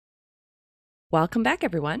Welcome back,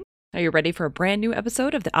 everyone. Are you ready for a brand new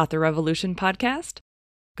episode of the Author Revolution podcast?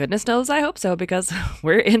 Goodness knows I hope so, because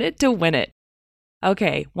we're in it to win it.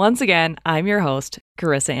 Okay, once again, I'm your host,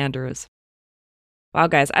 Carissa Andrews. Wow,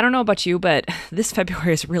 guys, I don't know about you, but this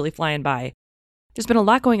February is really flying by. There's been a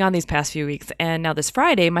lot going on these past few weeks, and now this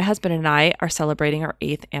Friday, my husband and I are celebrating our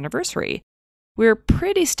 8th anniversary. We're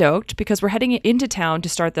pretty stoked because we're heading into town to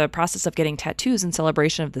start the process of getting tattoos in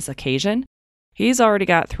celebration of this occasion. He's already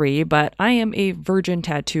got 3, but I am a virgin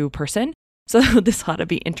tattoo person, so this ought to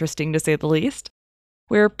be interesting to say the least.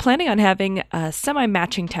 We're planning on having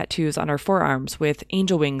semi-matching tattoos on our forearms with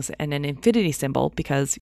angel wings and an infinity symbol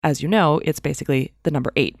because, as you know, it's basically the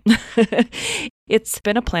number 8. It's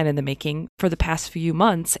been a plan in the making for the past few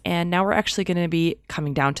months, and now we're actually going to be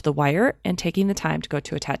coming down to the wire and taking the time to go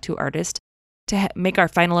to a tattoo artist to make our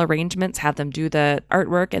final arrangements, have them do the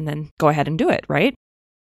artwork, and then go ahead and do it, right?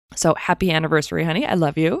 So happy anniversary, honey. I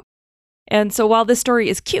love you. And so while this story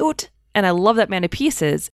is cute, and I love that man to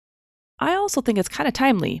pieces, I also think it's kind of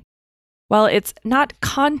timely. While it's not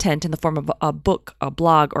content in the form of a book, a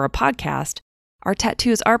blog, or a podcast, our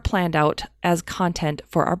tattoos are planned out as content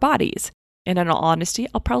for our bodies. And in all honesty,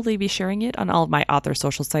 I'll probably be sharing it on all of my author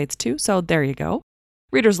social sites too, so there you go.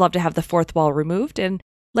 Readers love to have the fourth wall removed, and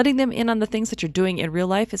letting them in on the things that you're doing in real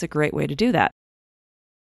life is a great way to do that.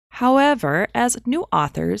 However, as new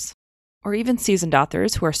authors, or even seasoned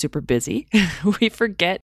authors who are super busy, we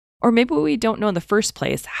forget, or maybe we don't know in the first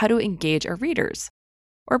place, how to engage our readers,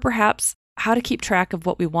 or perhaps how to keep track of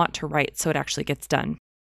what we want to write so it actually gets done.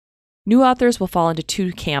 New authors will fall into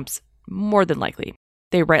 2 camps, more than likely.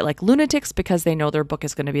 They write like lunatics because they know their book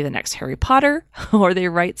is going to be the next Harry Potter, or they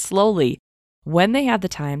write slowly when they have the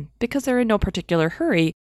time because they're in no particular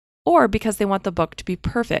hurry, or because they want the book to be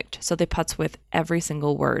perfect, so they putz with every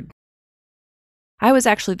single word. I was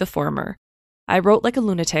actually the former. I wrote like a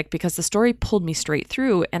lunatic because the story pulled me straight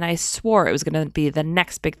through, and I swore it was going to be the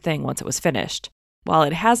next big thing once it was finished. While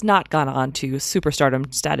it has not gone on to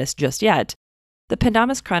superstardom status just yet, the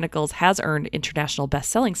Pendamis Chronicles has earned international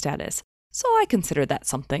best-selling status, so I consider that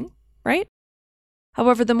something, right?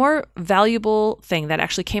 However, the more valuable thing that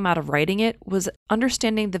actually came out of writing it was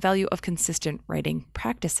understanding the value of consistent writing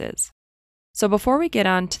practices. So before we get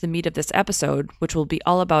on to the meat of this episode, which will be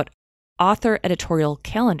all about author editorial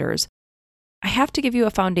calendars, I have to give you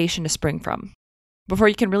a foundation to spring from. Before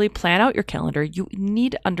you can really plan out your calendar, you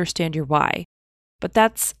need to understand your why. But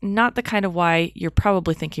that's not the kind of why you're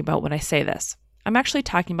probably thinking about when I say this. I'm actually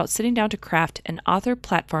talking about sitting down to craft an author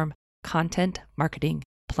platform content marketing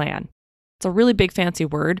plan. It's a really big fancy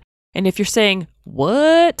word, and if you're saying,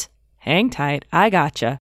 what? Hang tight, I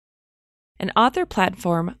gotcha. An author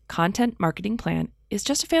platform content marketing plan is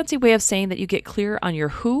just a fancy way of saying that you get clear on your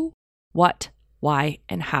who, what, why,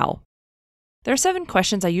 and how. There are 7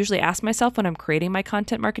 questions I usually ask myself when I'm creating my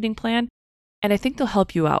content marketing plan, and I think they'll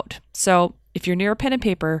help you out. So if you're near a pen and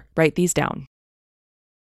paper, write these down.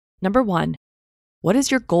 Number 1, what is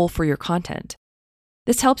your goal for your content?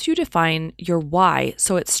 This helps you define your why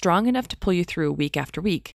so it's strong enough to pull you through week after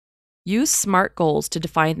week. Use SMART goals to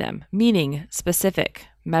define them, meaning specific,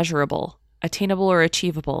 measurable, attainable or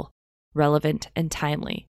achievable, relevant, and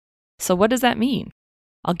timely. So what does that mean?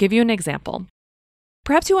 I'll give you an example.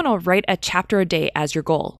 Perhaps you want to write a chapter a day as your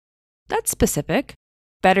goal. That's specific.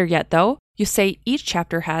 Better yet, though, you say each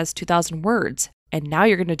chapter has 2,000 words, and now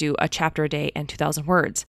you're going to do a chapter a day and 2,000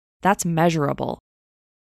 words. That's measurable.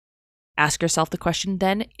 Ask yourself the question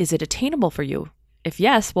then, is it attainable for you? If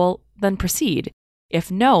yes, well, then proceed.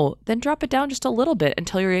 If no, then drop it down just a little bit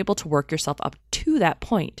until you're able to work yourself up to that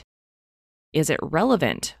point. Is it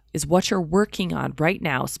relevant? Is what you're working on right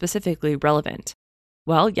now specifically relevant?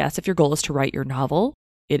 Well, yes, if your goal is to write your novel,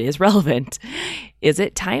 it is relevant. Is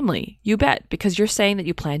it timely? You bet, because you're saying that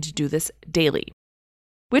you plan to do this daily.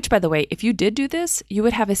 Which, by the way, if you did do this, you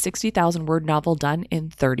would have a 60,000 word novel done in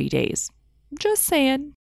 30 days. Just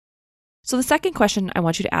saying. So the second question I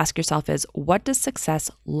want you to ask yourself is, what does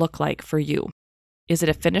success look like for you? Is it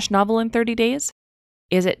a finished novel in 30 days?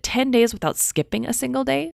 Is it 10 days without skipping a single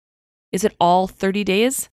day? Is it all 30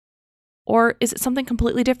 days? Or is it something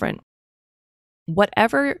completely different?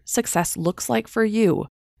 Whatever success looks like for you,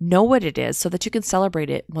 know what it is so that you can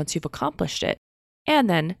celebrate it once you've accomplished it, and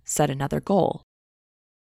then set another goal.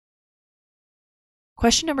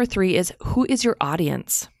 Question number 3 is, who is your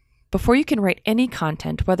audience? Before you can write any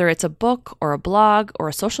content, whether it's a book or a blog or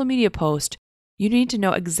a social media post, you need to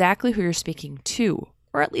know exactly who you're speaking to,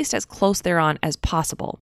 or at least as close thereon as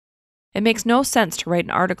possible. It makes no sense to write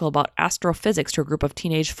an article about astrophysics to a group of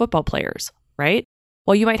teenage football players, right?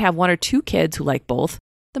 While you might have 1 or 2 kids who like both,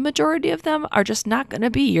 the majority of them are just not going to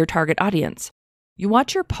be your target audience. You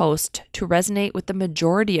want your post to resonate with the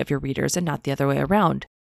majority of your readers and not the other way around.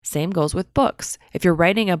 Same goes with books. If you're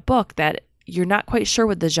writing a book that you're not quite sure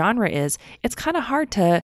what the genre is, it's kind of hard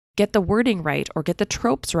to get the wording right or get the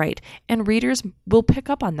tropes right, and readers will pick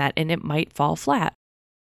up on that and it might fall flat.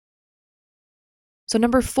 So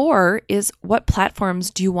number 4 is, what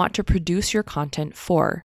platforms do you want to produce your content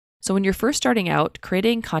for? So when you're first starting out,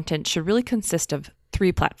 creating content should really consist of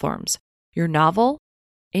 3 platforms: your novel,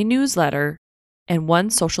 a newsletter, and 1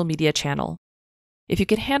 social media channel. If you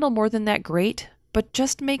can handle more than that, great, but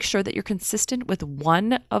just make sure that you're consistent with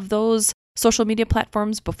one of those social media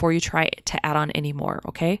platforms before you try to add on any more,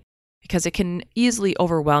 okay? Because it can easily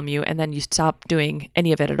overwhelm you and then you stop doing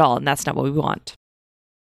any of it at all, and that's not what we want.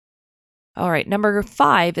 All right, number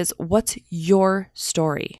 5 is, what's your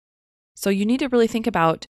story? So you need to really think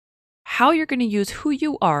about how you're going to use who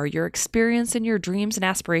you are, your experience, and your dreams and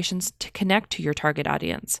aspirations to connect to your target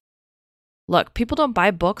audience. Look, people don't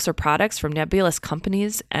buy books or products from nebulous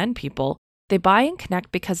companies and people. They buy and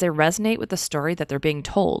connect because they resonate with the story that they're being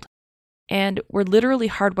told. And we're literally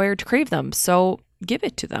hardwired to crave them, so give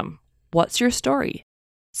it to them. What's your story?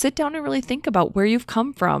 Sit down and really think about where you've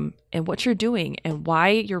come from and what you're doing and why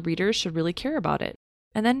your readers should really care about it.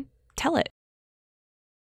 And then tell it.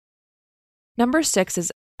 Number 6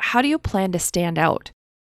 is, how do you plan to stand out?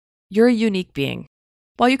 You're a unique being.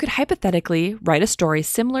 While you could hypothetically write a story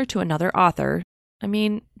similar to another author,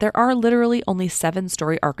 there are literally only 7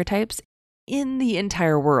 story archetypes in the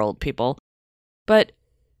entire world, people. But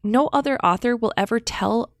no other author will ever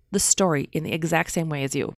tell the story in the exact same way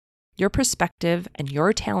as you. Your perspective and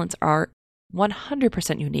your talents are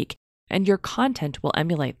 100% unique, and your content will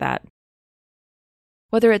emulate that.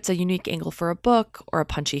 Whether it's a unique angle for a book, or a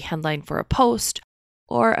punchy headline for a post,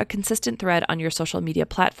 or a consistent thread on your social media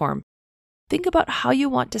platform, think about how you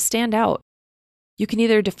want to stand out. You can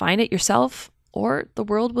either define it yourself, or the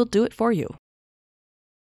world will do it for you.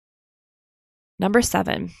 Number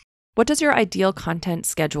 7, what does your ideal content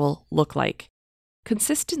schedule look like?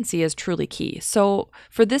 Consistency is truly key. So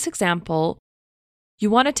for this example, you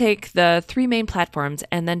want to take the 3 main platforms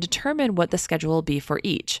and then determine what the schedule will be for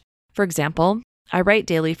each. For example, I write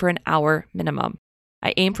daily for an hour minimum.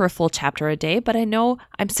 I aim for a full chapter a day, but I know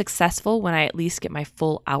I'm successful when I at least get my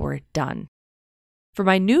full hour done. For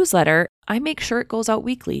my newsletter, I make sure it goes out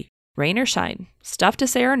weekly, rain or shine, stuff to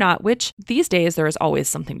say or not, which these days there is always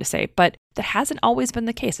something to say, but that hasn't always been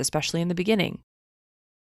the case, especially in the beginning.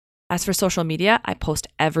 As for social media, I post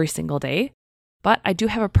every single day, but I do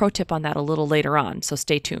have a pro tip on that a little later on, so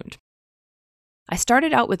stay tuned. I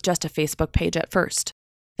started out with just a Facebook page at first.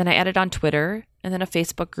 Then I added on Twitter, and then a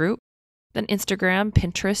Facebook group, then Instagram,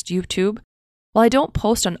 Pinterest, YouTube. While I don't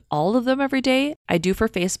post on all of them every day, I do for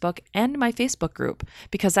Facebook and my Facebook group,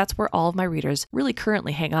 because that's where all of my readers really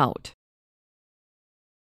currently hang out.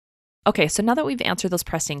 Okay, so now that we've answered those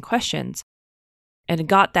pressing questions and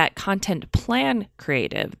got that content plan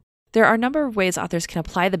created, there are a number of ways authors can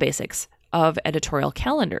apply the basics of editorial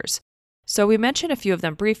calendars. So we mentioned a few of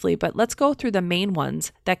them briefly, but let's go through the main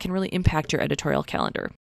ones that can really impact your editorial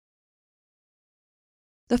calendar.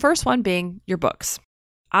 The first one being your books.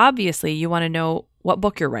 Obviously, you want to know what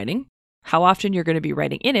book you're writing, how often you're going to be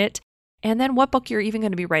writing in it, and then what book you're even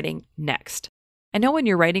going to be writing next. I know when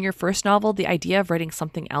you're writing your first novel, the idea of writing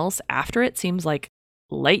something else after it seems like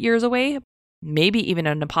light years away, maybe even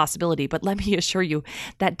an impossibility, but let me assure you,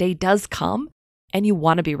 that day does come and you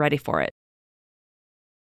want to be ready for it.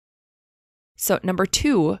 So number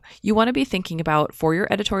 2, you want to be thinking about, for your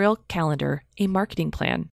editorial calendar, a marketing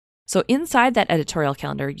plan. So inside that editorial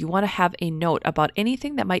calendar, you want to have a note about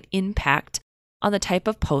anything that might impact on the type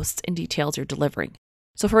of posts and details you're delivering.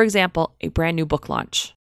 So for example, a brand new book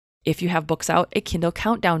launch. If you have books out, a Kindle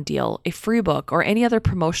countdown deal, a free book, or any other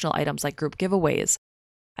promotional items like group giveaways.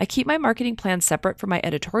 I keep my marketing plan separate from my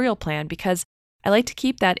editorial plan because I like to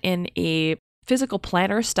keep that in a physical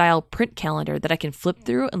planner style print calendar that I can flip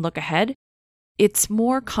through and look ahead. It's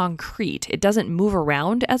more concrete. It doesn't move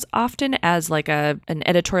around as often as like an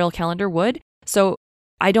editorial calendar would. So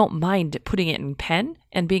I don't mind putting it in pen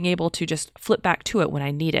and being able to just flip back to it when I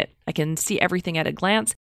need it. I can see everything at a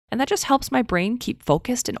glance, and that just helps my brain keep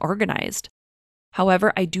focused and organized.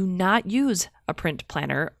 However, I do not use a print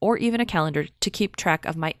planner or even a calendar to keep track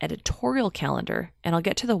of my editorial calendar, and I'll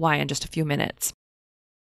get to the why in just a few minutes.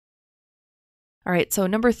 All right, so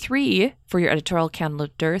number 3 for your editorial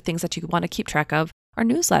calendar, things that you want to keep track of, are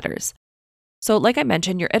newsletters. So like I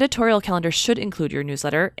mentioned, your editorial calendar should include your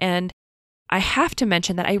newsletter, and I have to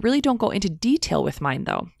mention that I really don't go into detail with mine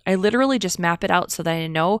though. I literally just map it out so that I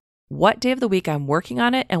know what day of the week I'm working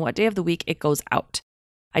on it and what day of the week it goes out.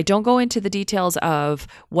 I don't go into the details of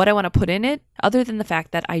what I want to put in it, other than the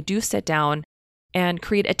fact that I do sit down and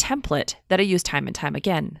create a template that I use time and time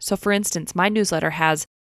again. So for instance, my newsletter has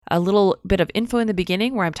a little bit of info in the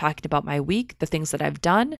beginning where I'm talking about my week, the things that I've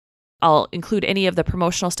done. I'll include any of the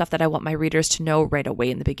promotional stuff that I want my readers to know right away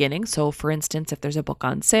in the beginning. So for instance, if there's a book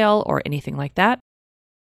on sale or anything like that.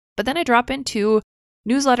 But then I drop into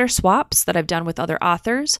newsletter swaps that I've done with other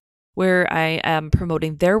authors where I am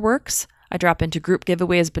promoting their works. I drop into group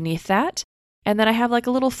giveaways beneath that. And then I have like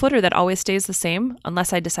a little footer that always stays the same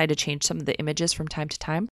unless I decide to change some of the images from time to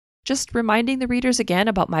time, just reminding the readers again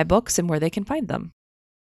about my books and where they can find them.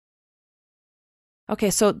 Okay,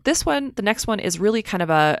 so the next one is really kind of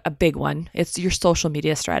a big one. It's your social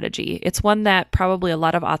media strategy. It's one that probably a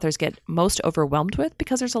lot of authors get most overwhelmed with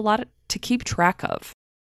because there's a lot to keep track of.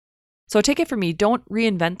 So take it from me, don't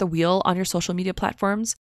reinvent the wheel on your social media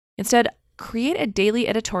platforms. Instead, create a daily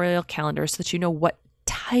editorial calendar so that you know what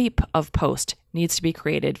type of post needs to be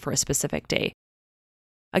created for a specific day.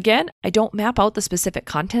 Again, I don't map out the specific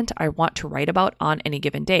content I want to write about on any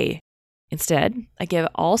given day. Instead, I give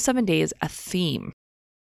all 7 days a theme.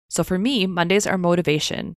 So for me, Mondays are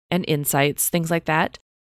motivation and insights, things like that.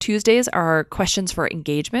 Tuesdays are questions for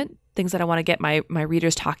engagement, things that I want to get my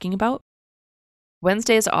readers talking about.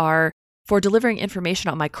 Wednesdays are for delivering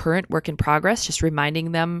information on my current work in progress, just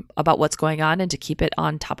reminding them about what's going on and to keep it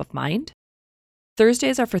on top of mind.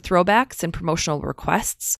 Thursdays are for throwbacks and promotional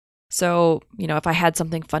requests. So, if I had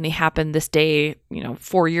something funny happen this day,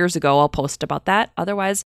 4 years ago, I'll post about that.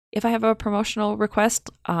 Otherwise, if I have a promotional request,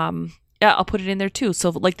 I'll put it in there too.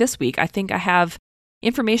 So like this week, I think I have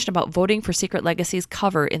information about voting for Secret Legacy's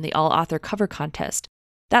cover in the all-author cover contest.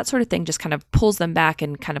 That sort of thing just kind of pulls them back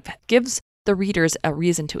and kind of gives the readers a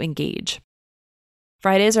reason to engage.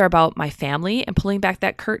 Fridays are about my family and pulling back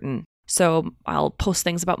that curtain. So I'll post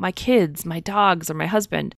things about my kids, my dogs, or my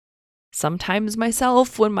husband. Sometimes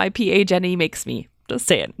myself when my PA Jenny makes me. Just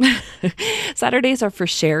saying. Saturdays are for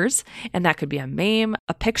shares, and that could be a meme,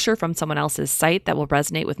 a picture from someone else's site that will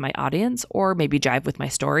resonate with my audience or maybe jive with my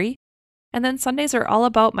story. And then Sundays are all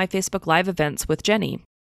about my Facebook Live events with Jenny.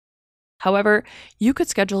 However, you could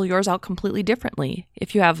schedule yours out completely differently.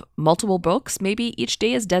 If you have multiple books, maybe each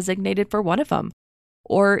day is designated for one of them.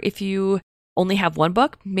 Or if you only have one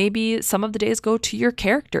book, maybe some of the days go to your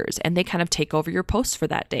characters and they kind of take over your posts for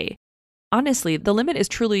that day. Honestly, the limit is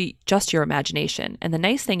truly just your imagination. And the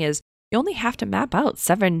nice thing is you only have to map out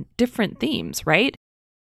 7 different themes, right?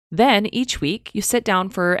 Then each week you sit down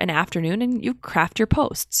for an afternoon and you craft your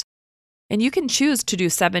posts. And you can choose to do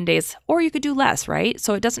 7 days or you could do less, right?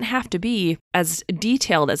 So it doesn't have to be as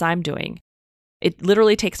detailed as I'm doing. It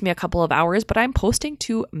literally takes me a couple of hours, but I'm posting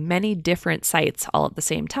to many different sites all at the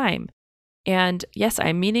same time. And yes,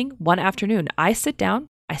 I'm meaning one afternoon. I sit down,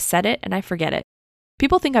 I set it, and I forget it.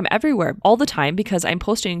 People think I'm everywhere all the time because I'm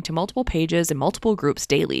posting to multiple pages and multiple groups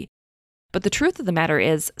daily. But the truth of the matter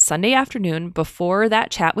is, Sunday afternoon, before that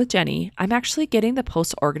chat with Jenny, I'm actually getting the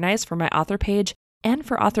posts organized for my author page and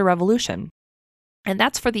for Author Revolution. And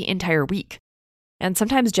that's for the entire week. And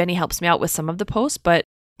sometimes Jenny helps me out with some of the posts, but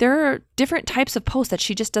there are different types of posts that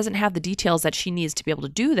she just doesn't have the details that she needs to be able to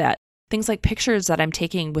do that. Things like pictures that I'm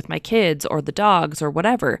taking with my kids or the dogs or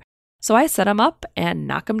whatever. So I set them up and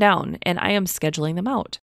knock them down, and I am scheduling them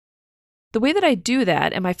out. The way that I do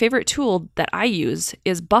that, and my favorite tool that I use,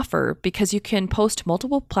 is Buffer, because you can post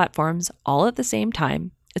multiple platforms all at the same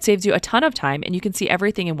time. It saves you a ton of time, and you can see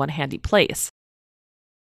everything in one handy place.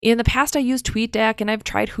 In the past, I used TweetDeck and I've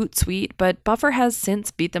tried Hootsuite, but Buffer has since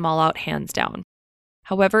beat them all out hands down.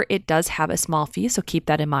 However, it does have a small fee, so keep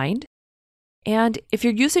that in mind. And if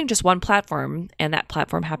you're using just one platform, and that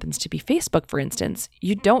platform happens to be Facebook, for instance,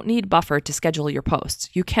 you don't need Buffer to schedule your posts.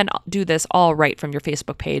 You can do this all right from your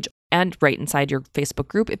Facebook page and right inside your Facebook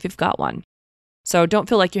group if you've got one. So don't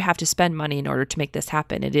feel like you have to spend money in order to make this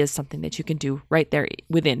happen. It is something that you can do right there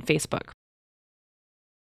within Facebook.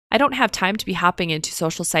 I don't have time to be hopping into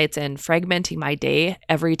social sites and fragmenting my day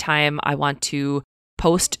every time I want to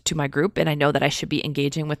post to my group, and I know that I should be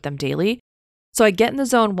engaging with them daily. So I get in the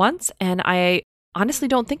zone once, and I honestly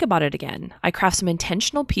don't think about it again. I craft some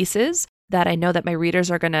intentional pieces that I know that my readers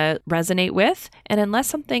are going to resonate with, and unless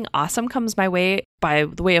something awesome comes my way by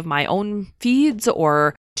the way of my own feeds,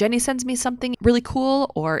 or Jenny sends me something really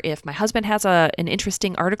cool, or if my husband has an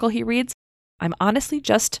interesting article he reads, I'm honestly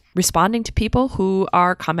just responding to people who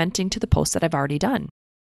are commenting to the posts that I've already done.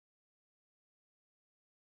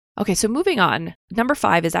 Okay, so moving on, number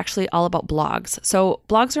 5 is actually all about blogs. So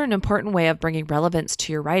blogs are an important way of bringing relevance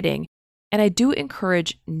to your writing, and I do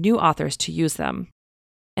encourage new authors to use them.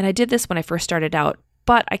 And I did this when I first started out,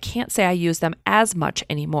 but I can't say I use them as much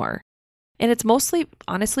anymore. And it's mostly,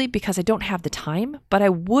 honestly, because I don't have the time, but I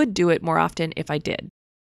would do it more often if I did.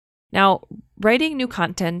 Now, writing new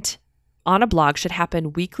content on a blog should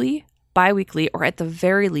happen weekly, bi-weekly, or at the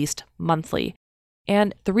very least monthly.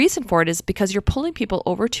 And the reason for it is because you're pulling people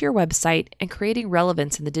over to your website and creating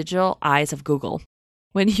relevance in the digital eyes of Google.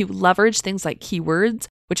 When you leverage things like keywords,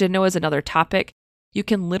 which I know is another topic, you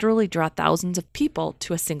can literally draw thousands of people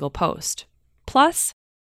to a single post. Plus,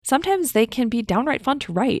 sometimes they can be downright fun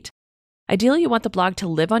to write. Ideally, you want the blog to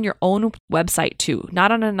live on your own website too,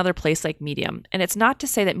 not on another place like Medium. And it's not to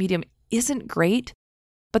say that Medium isn't great,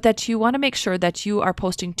 but that you want to make sure that you are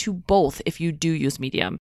posting to both if you do use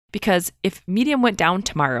Medium. Because if Medium went down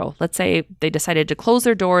tomorrow, let's say they decided to close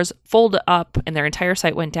their doors, fold up, and their entire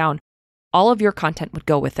site went down, all of your content would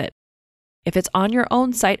go with it. If it's on your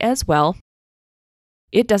own site as well,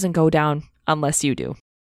 it doesn't go down unless you do.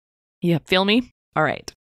 You feel me? All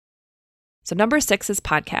right. So number 6 is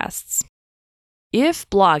podcasts. If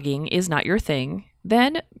blogging is not your thing,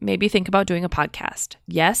 then maybe think about doing a podcast.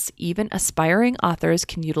 Yes, even aspiring authors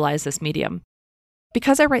can utilize this medium.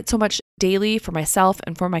 Because I write so much daily for myself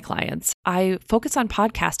and for my clients, I focus on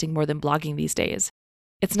podcasting more than blogging these days.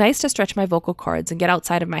 It's nice to stretch my vocal cords and get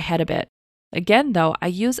outside of my head a bit. Again, though, I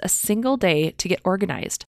use a single day to get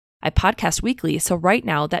organized. I podcast weekly, so right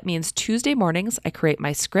now that means Tuesday mornings I create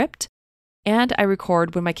my script and I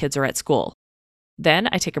record when my kids are at school. Then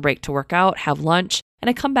I take a break to work out, have lunch, and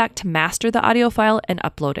I come back to master the audio file and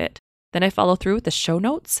upload it. Then I follow through with the show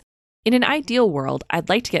notes. In an ideal world, I'd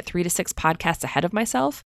like to get 3 to 6 podcasts ahead of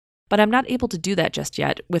myself, but I'm not able to do that just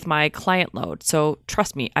yet with my client load. So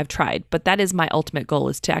trust me, I've tried, but that is my ultimate goal,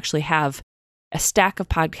 is to actually have a stack of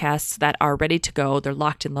podcasts that are ready to go. They're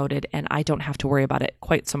locked and loaded, and I don't have to worry about it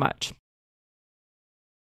quite so much.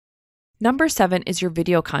 Number 7 is your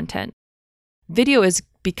video content. Video is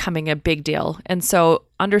becoming a big deal. And so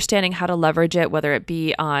understanding how to leverage it, whether it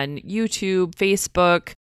be on YouTube,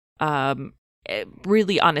 Facebook,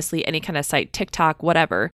 really honestly, any kind of site, TikTok,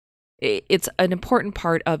 whatever, it's an important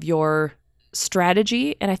part of your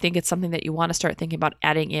strategy. And I think it's something that you want to start thinking about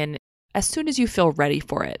adding in as soon as you feel ready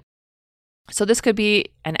for it. So this could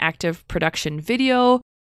be an active production video,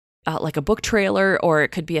 like a book trailer, or it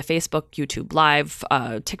could be a Facebook, YouTube Live,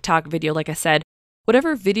 TikTok video, like I said.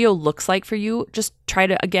 Whatever video looks like for you, just try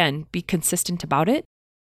to, again, be consistent about it.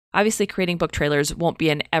 Obviously, creating book trailers won't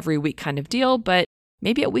be an every week kind of deal, but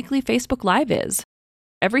maybe a weekly Facebook Live is.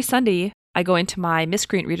 Every Sunday, I go into my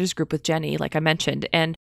Miscreant Readers group with Jenny, like I mentioned,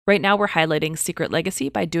 and right now we're highlighting Secret Legacy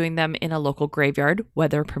by doing them in a local graveyard,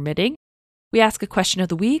 weather permitting. We ask a question of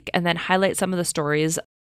the week and then highlight some of the stories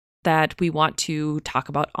that we want to talk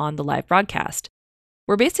about on the live broadcast.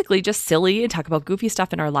 We're basically just silly and talk about goofy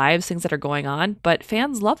stuff in our lives, things that are going on, but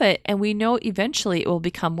fans love it, and we know eventually it will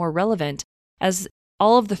become more relevant as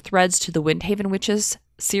all of the threads to the Windhaven Witches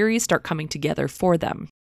series start coming together for them.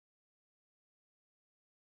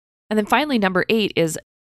 And then finally, number 8 is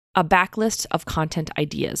a backlist of content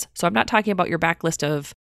ideas. So I'm not talking about your backlist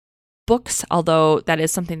of books, although that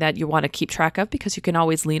is something that you want to keep track of because you can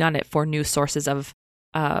always lean on it for new sources of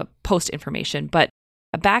post information. But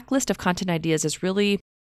a backlist of content ideas is really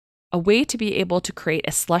a way to be able to create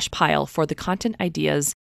a slush pile for the content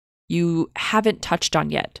ideas you haven't touched on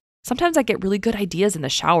yet. Sometimes I get really good ideas in the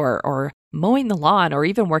shower or mowing the lawn or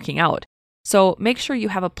even working out. So make sure you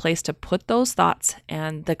have a place to put those thoughts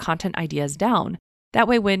and the content ideas down. That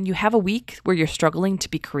way, when you have a week where you're struggling to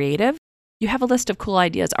be creative, you have a list of cool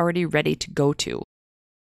ideas already ready to go to.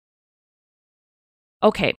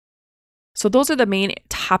 Okay, so those are the main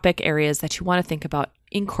topic areas that you want to think about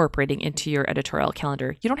incorporating into your editorial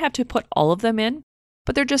calendar. You don't have to put all of them in,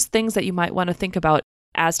 but they're just things that you might want to think about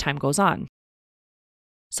as time goes on.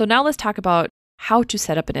 So now let's talk about how to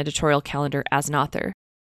set up an editorial calendar as an author.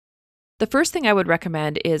 The first thing I would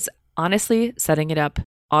recommend is honestly setting it up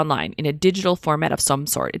online in a digital format of some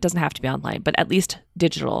sort. It doesn't have to be online, but at least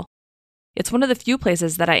digital. It's one of the few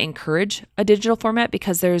places that I encourage a digital format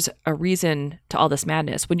because there's a reason to all this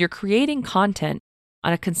madness. When you're creating content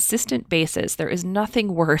on a consistent basis, there is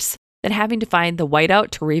nothing worse than having to find the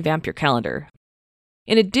whiteout to revamp your calendar.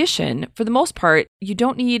 In addition, for the most part, you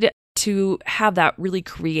don't need to have that really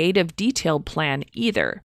creative, detailed plan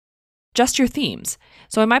either. Just your themes.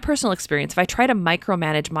 So in my personal experience, if I try to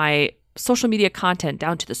micromanage my social media content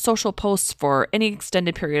down to the social posts for any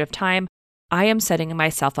extended period of time, I am setting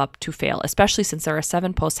myself up to fail, especially since there are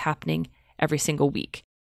 7 posts happening every single week.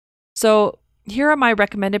 So here are my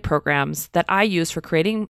recommended programs that I use for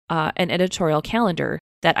creating an editorial calendar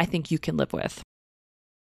that I think you can live with.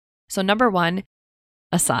 So number 1,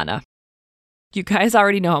 Asana. You guys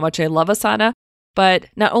already know how much I love Asana. But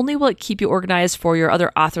not only will it keep you organized for your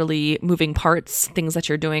other authorly moving parts, things that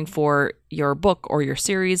you're doing for your book or your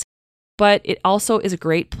series, but it also is a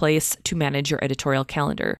great place to manage your editorial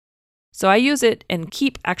calendar. So I use it and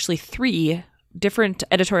keep actually 3 different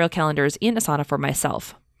editorial calendars in Asana for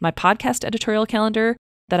myself. My podcast editorial calendar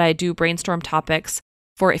that I do brainstorm topics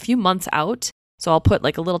for a few months out. So I'll put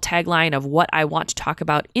like a little tagline of what I want to talk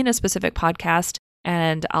about in a specific podcast,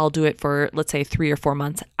 and I'll do it for, let's say, 3 or 4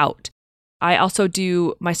 months out. I also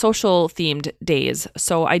do my social themed days.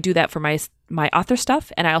 So I do that for my author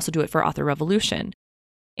stuff, and I also do it for Author Revolution.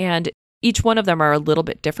 And each one of them are a little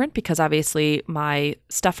bit different because obviously my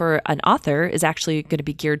stuff for an author is actually going to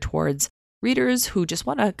be geared towards readers who just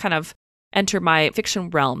want to kind of enter my fiction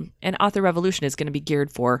realm, and Author Revolution is going to be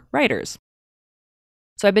geared for writers.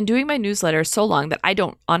 So I've been doing my newsletter so long that I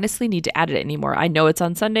don't honestly need to add it anymore. I know it's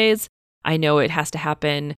on Sundays. I know it has to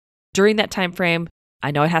happen during that time frame.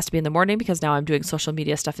 I know it has to be in the morning because now I'm doing social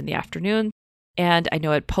media stuff in the afternoon. And I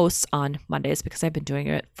know it posts on Mondays because I've been doing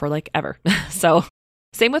it for like ever. So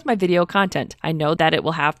same with my video content. I know that it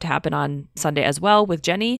will have to happen on Sunday as well with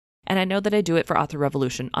Jenny. And I know that I do it for Author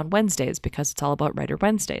Revolution on Wednesdays because it's all about Writer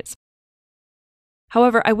Wednesdays.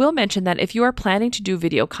 However, I will mention that if you are planning to do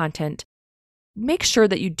video content, make sure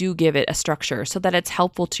that you do give it a structure so that it's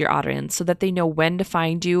helpful to your audience, so that they know when to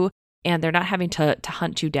find you and they're not having to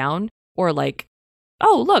hunt you down or like,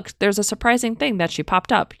 oh, look, there's a surprising thing that she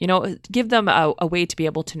popped up. Give them a way to be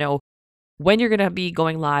able to know when you're going to be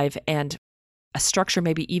going live and a structure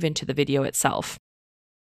maybe even to the video itself.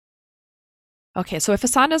 Okay, so if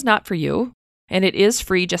Asana is not for you, and it is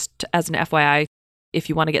free just as an FYI if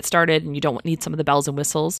you want to get started and you don't need some of the bells and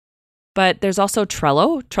whistles, but there's also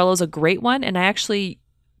Trello. Trello is a great one, and I actually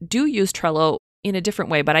do use Trello in a different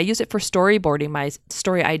way, but I use it for storyboarding my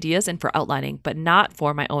story ideas and for outlining, but not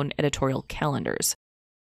for my own editorial calendars.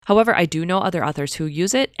 However, I do know other authors who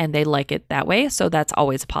use it and they like it that way, so that's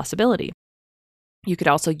always a possibility. You could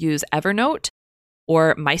also use Evernote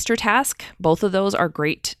or MeisterTask. Both of those are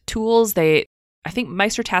great tools. I think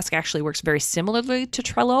MeisterTask actually works very similarly to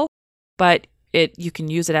Trello, but you can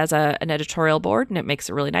use it as an editorial board and it makes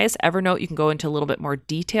it really nice. Evernote, you can go into a little bit more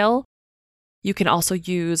detail. You can also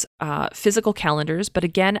use physical calendars, but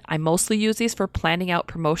again, I mostly use these for planning out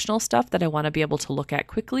promotional stuff that I want to be able to look at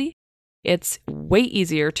quickly. It's way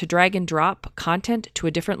easier to drag and drop content to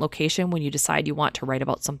a different location when you decide you want to write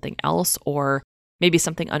about something else or maybe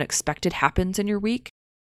something unexpected happens in your week.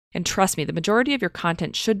 And trust me, the majority of your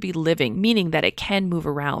content should be living, meaning that it can move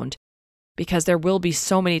around because there will be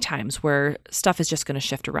so many times where stuff is just going to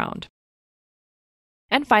shift around.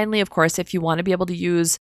 And finally, of course, if you want to be able to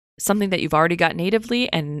use something that you've already got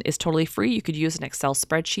natively and is totally free, you could use an Excel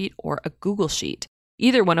spreadsheet or a Google Sheet.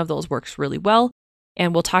 Either one of those works really well.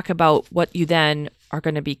 And we'll talk about what you then are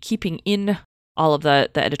going to be keeping in all of the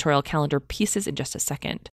editorial calendar pieces in just a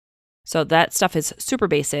second. So that stuff is super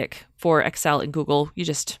basic for Excel and Google. You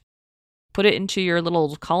just put it into your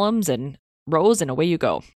little columns and rows and away you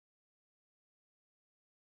go.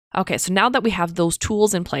 Okay, so now that we have those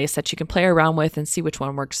tools in place that you can play around with and see which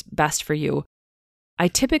one works best for you, I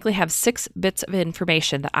typically have 6 bits of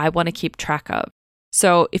information that I want to keep track of.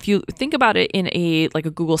 So if you think about it in a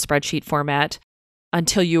Google spreadsheet format,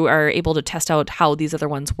 until you are able to test out how these other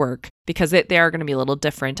ones work, because they are going to be a little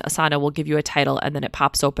different. Asana will give you a title and then it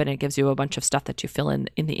pops open and it gives you a bunch of stuff that you fill in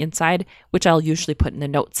the inside, which I'll usually put in the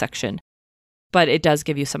notes section. But it does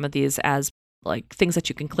give you some of these as things that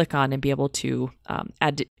you can click on and be able to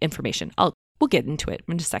add information. We'll get into it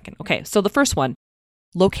in a second. Okay, so the first one,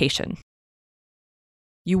 location.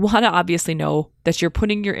 You want to obviously know that you're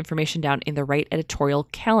putting your information down in the right editorial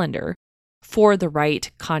calendar for the right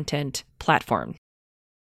content platform.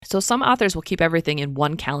 So some authors will keep everything in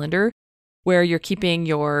one calendar where you're keeping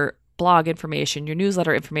your blog information, your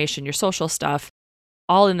newsletter information, your social stuff,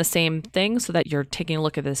 all in the same thing so that you're taking a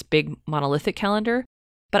look at this big monolithic calendar.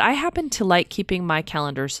 But I happen to like keeping my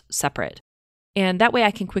calendars separate. And that way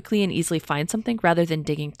I can quickly and easily find something rather than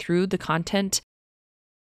digging through the content,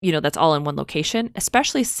 that's all in one location,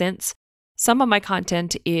 especially since some of my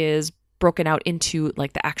content is broken out into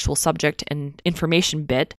the actual subject and information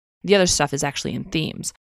bit. The other stuff is actually in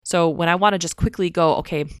themes. So when I want to just quickly go,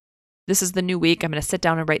 okay, this is the new week, I'm going to sit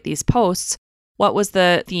down and write these posts. What was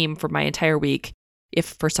the theme for my entire week?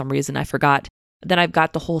 If for some reason I forgot, then I've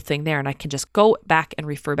got the whole thing there and I can just go back and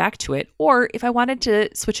refer back to it. Or if I wanted to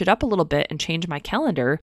switch it up a little bit and change my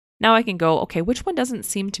calendar, now I can go, okay, which one doesn't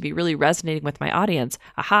seem to be really resonating with my audience?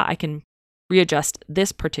 Aha, I can readjust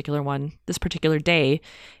this particular one, this particular day,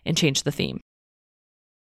 and change the theme.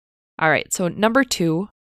 All right, so number 2,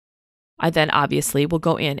 I then obviously will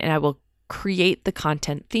go in and I will create the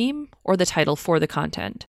content theme or the title for the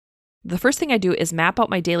content. The first thing I do is map out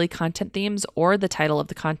my daily content themes or the title of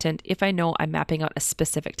the content if I know I'm mapping out a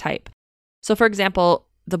specific type. So for example,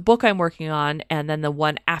 the book I'm working on and then the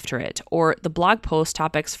one after it, or the blog post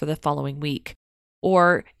topics for the following week.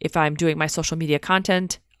 Or if I'm doing my social media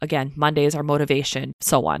content, again, Mondays are motivation,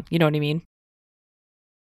 so on. You know what I mean?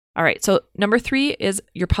 All right, so number 3 is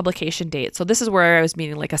your publication date. So this is where I was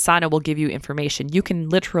meaning like Asana will give you information. You can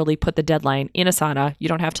literally put the deadline in Asana. You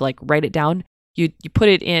don't have to like write it down. You put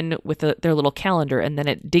it in with their little calendar and then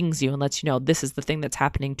it dings you and lets you know this is the thing that's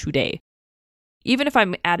happening today. Even if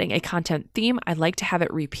I'm adding a content theme, I like to have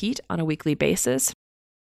it repeat on a weekly basis.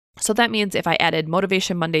 So that means if I added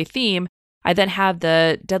Motivation Monday theme, I then have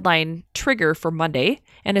the deadline trigger for Monday.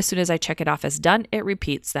 And as soon as I check it off as done, it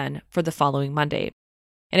repeats then for the following Monday.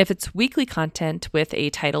 And if it's weekly content with a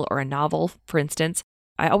title or a novel, for instance,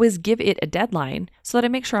 I always give it a deadline so that I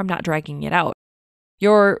make sure I'm not dragging it out.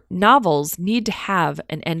 Your novels need to have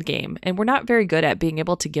an end game, and we're not very good at being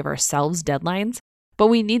able to give ourselves deadlines, but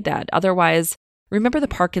we need that. Otherwise, remember the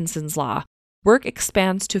Parkinson's law. Work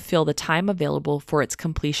expands to fill the time available for its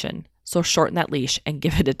completion. So shorten that leash and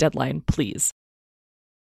give it a deadline, please.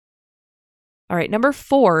 All right, number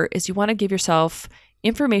 4 is you want to give yourself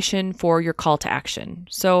information for your call to action.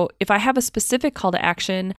 So if I have a specific call to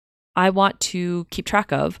action I want to keep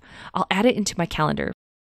track of, I'll add it into my calendar.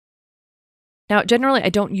 Now, generally, I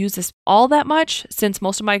don't use this all that much since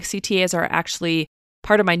most of my CTAs are actually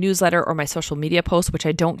part of my newsletter or my social media posts, which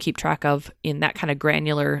I don't keep track of in that kind of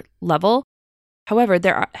granular level. However,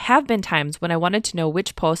 there have been times when I wanted to know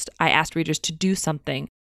which post I asked readers to do something,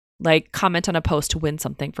 like comment on a post to win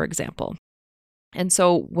something, for example. And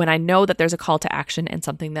so when I know that there's a call to action and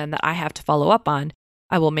something then that I have to follow up on,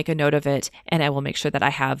 I will make a note of it and I will make sure that I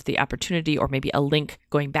have the opportunity or maybe a link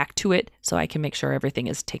going back to it so I can make sure everything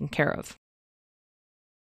is taken care of.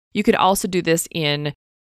 You could also do this in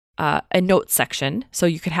a note section. So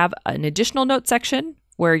you could have an additional note section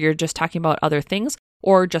where you're just talking about other things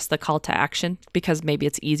or just the call to action because maybe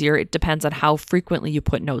it's easier. It depends on how frequently you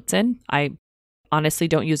put notes in. I honestly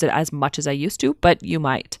don't use it as much as I used to, but you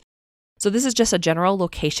might. So this is just a general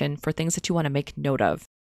location for things that you want to make note of.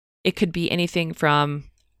 It could be anything from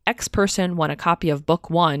X person won a copy of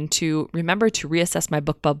book 1 to remember to reassess my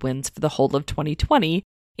BookBub wins for the whole of 2020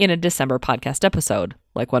 in a December podcast episode,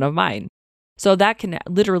 like one of mine. So that can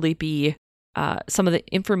literally be some of the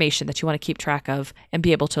information that you want to keep track of and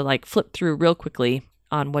be able to like flip through real quickly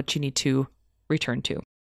on what you need to return to.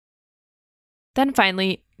 Then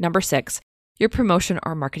finally, number 6, your promotion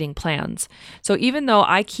or marketing plans. So even though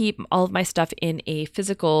I keep all of my stuff in a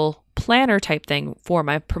physical planner type thing for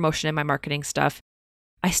my promotion and my marketing stuff,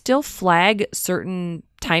 I still flag certain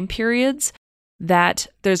time periods that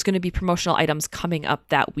there's going to be promotional items coming up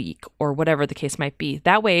that week or whatever the case might be.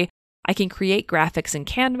 That way I can create graphics in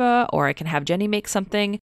Canva or I can have Jenny make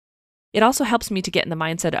something. It also helps me to get in the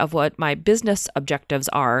mindset of what my business objectives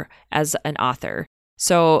are as an author.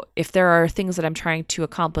 So if there are things that I'm trying to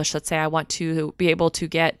accomplish, let's say I want to be able to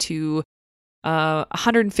get to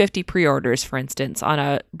 150 pre-orders, for instance, on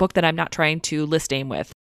a book that I'm not trying to list aim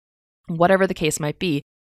with, whatever the case might be,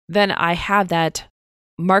 then I have that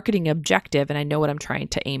marketing objective and I know what I'm trying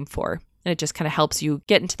to aim for. And it just kind of helps you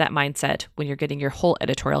get into that mindset when you're getting your whole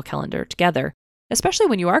editorial calendar together, especially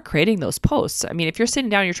when you are creating those posts. I mean, if you're sitting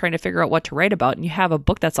down, you're trying to figure out what to write about and you have a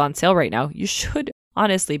book that's on sale right now, you should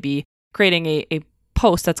honestly be creating a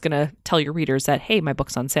post that's going to tell your readers that, hey, my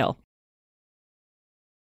book's on sale.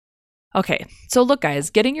 Okay, so look, guys,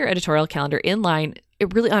 getting your editorial calendar in line,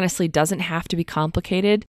 it really honestly doesn't have to be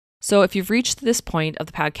complicated. So if you've reached this point of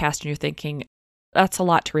the podcast and you're thinking, that's a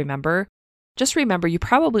lot to remember, just remember you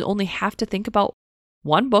probably only have to think about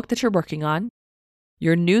one book that you're working on,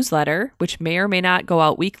 your newsletter, which may or may not go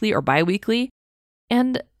out weekly or bi-weekly,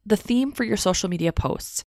 and the theme for your social media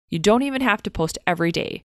posts. You don't even have to post every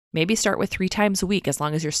day. Maybe start with 3 times a week as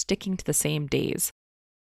long as you're sticking to the same days.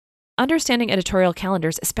 Understanding editorial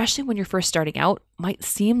calendars, especially when you're first starting out, might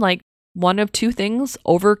seem like one of 2 things,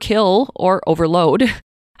 overkill or overload.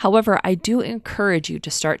 However, I do encourage you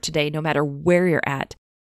to start today no matter where you're at.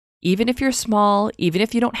 Even if you're small, even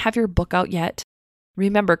if you don't have your book out yet,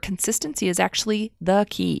 remember consistency is actually the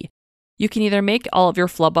key. You can either make all of your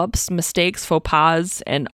flub ups, mistakes, faux pas,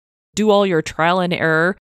 and do all your trial and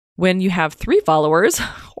error when you have 3 followers,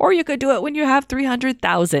 or you could do it when you have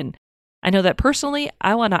 300,000. I know that personally,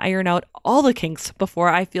 I want to iron out all the kinks before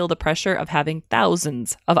I feel the pressure of having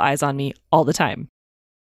thousands of eyes on me all the time.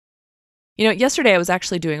 You know, yesterday I was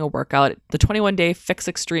actually doing a workout, the 21-day Fix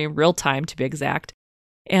Extreme real time to be exact,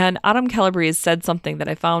 and Autumn Calabrese said something that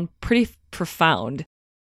I found pretty profound.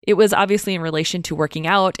 It was obviously in relation to working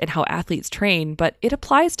out and how athletes train, but it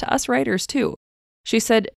applies to us writers too. She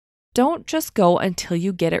said, "Don't just go until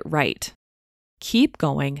you get it right. Keep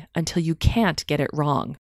going until you can't get it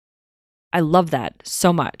wrong." I love that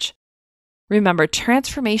so much. Remember,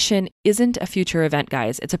 transformation isn't a future event,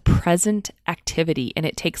 guys. It's a present activity, and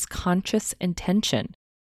it takes conscious intention.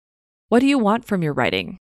 What do you want from your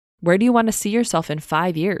writing? Where do you want to see yourself in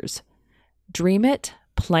 5 years? Dream it,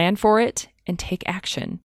 plan for it, and take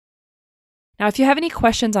action. Now, if you have any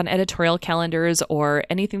questions on editorial calendars or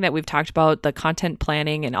anything that we've talked about, the content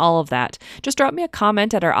planning and all of that, just drop me a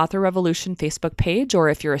comment at our Author Revolution Facebook page, or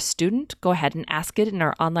if you're a student, go ahead and ask it in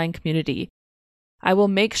our online community. I will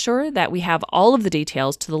make sure that we have all of the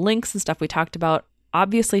details to the links and stuff we talked about,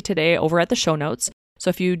 obviously today, over at the show notes.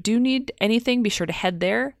 So if you do need anything, be sure to head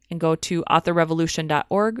there and go to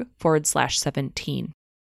authorrevolution.org/17.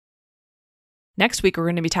 Next week, we're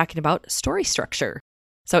going to be talking about story structure.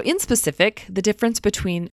 So in specific, the difference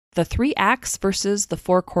between the 3 acts versus the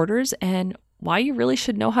 4 quarters and why you really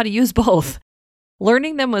should know how to use both.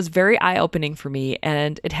 Learning them was very eye-opening for me,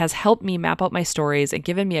 and it has helped me map out my stories and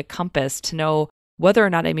given me a compass to know whether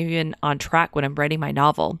or not I'm even on track when I'm writing my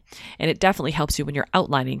novel. And it definitely helps you when you're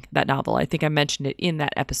outlining that novel. I think I mentioned it in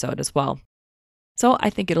that episode as well. So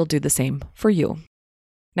I think it'll do the same for you.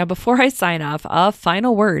 Now, before I sign off, a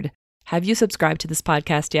final word. Have you subscribed to this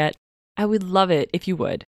podcast yet? I would love it if you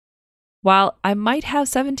would. While I might have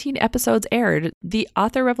 17 episodes aired, the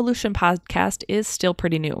Author Revolution podcast is still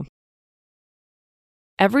pretty new.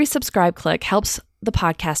 Every subscribe click helps the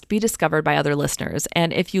podcast be discovered by other listeners.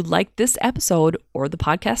 And if you like this episode or the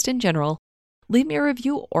podcast in general, leave me a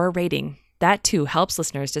review or a rating. That too helps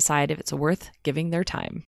listeners decide if it's worth giving their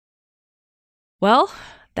time. Well,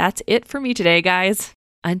 that's it for me today, guys.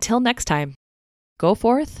 Until next time, go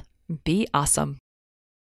forth, be awesome.